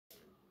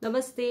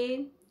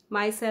Namaste,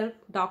 myself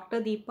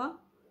Dr. Deepa,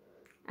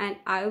 an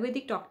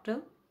Ayurvedic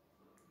doctor.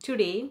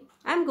 Today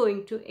I am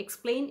going to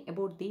explain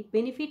about the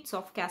benefits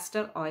of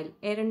castor oil,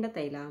 Eranda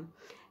Thaila.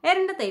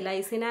 Eranda Thaila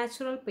is a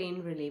natural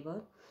pain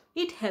reliever.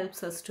 It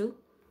helps us to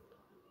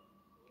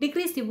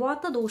decrease the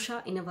Vata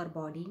dosha in our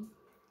body.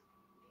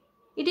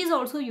 It is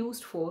also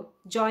used for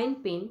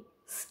joint pain,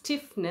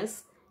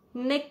 stiffness,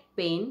 neck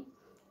pain,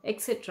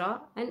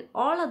 etc. and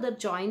all other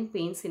joint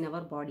pains in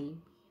our body.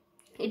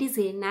 It is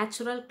a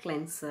natural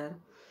cleanser.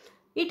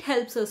 It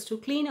helps us to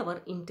clean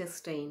our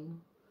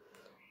intestine.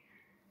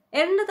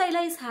 Eranda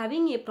Thaila is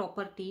having a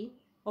property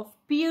of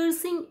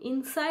piercing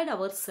inside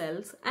our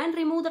cells and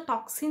remove the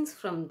toxins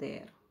from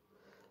there.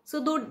 So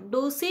the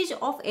dosage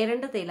of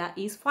Eranda Thaila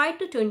is 5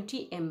 to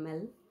 20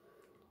 ml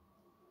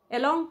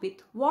along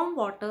with warm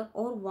water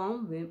or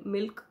warm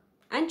milk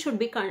and should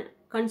be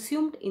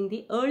consumed in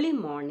the early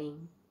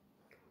morning.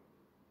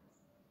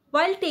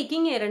 While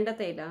taking Eranda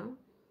Thaila,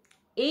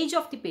 age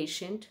of the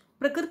patient,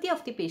 prakriti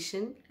of the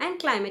patient and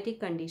climatic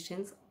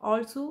conditions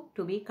also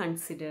to be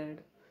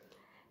considered.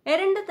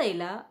 Eranda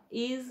Thaila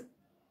is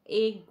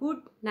a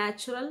good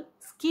natural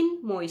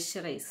skin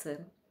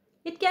moisturizer.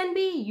 It can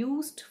be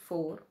used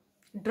for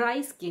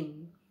dry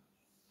skin.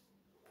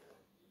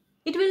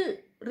 It will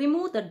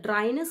remove the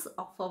dryness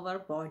of our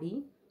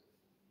body.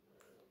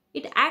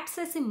 It acts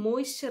as a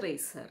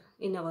moisturizer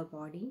in our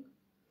body.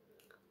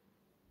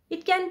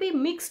 It can be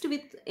mixed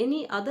with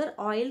any other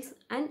oils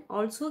and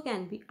also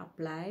can be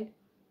applied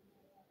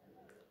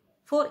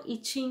for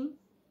itching,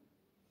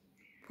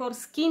 for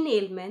skin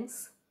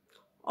ailments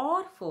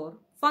or for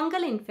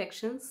fungal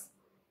infections.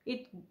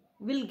 It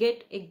will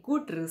get a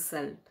good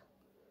result.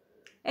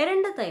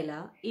 Eranda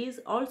Thaila is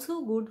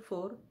also good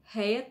for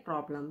hair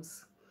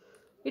problems.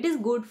 It is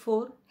good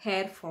for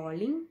hair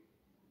falling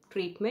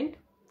treatment,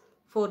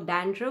 for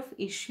dandruff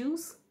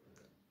issues,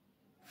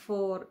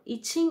 for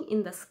itching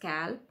in the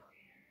scalp,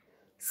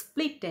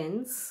 split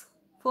ends,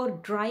 for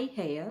dry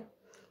hair.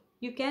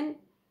 You can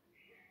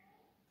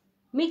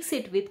mix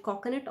it with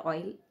coconut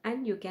oil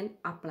and you can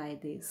apply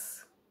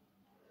this.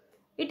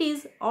 It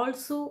is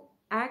also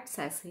acts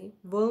as a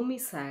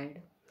vermicide.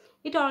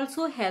 It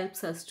also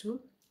helps us to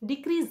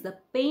decrease the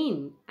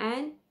pain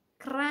and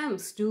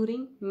cramps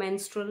during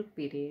menstrual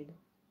period.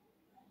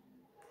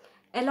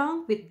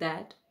 Along with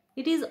that,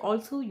 it is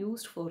also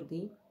used for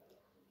the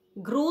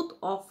growth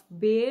of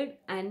beard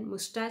and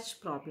mustache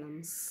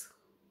problems.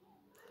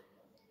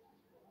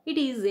 It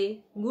is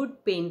a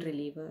good pain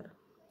reliever.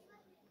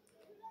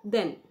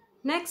 Then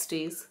next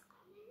is,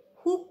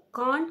 who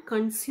can't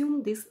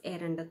consume this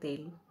Eranda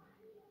Thaila?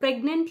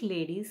 Pregnant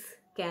ladies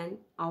can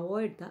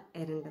avoid the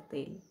Eranda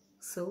Thaila.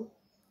 So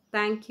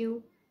thank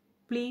you.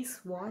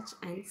 Please watch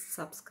and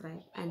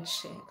subscribe and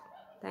share.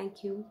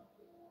 Thank you.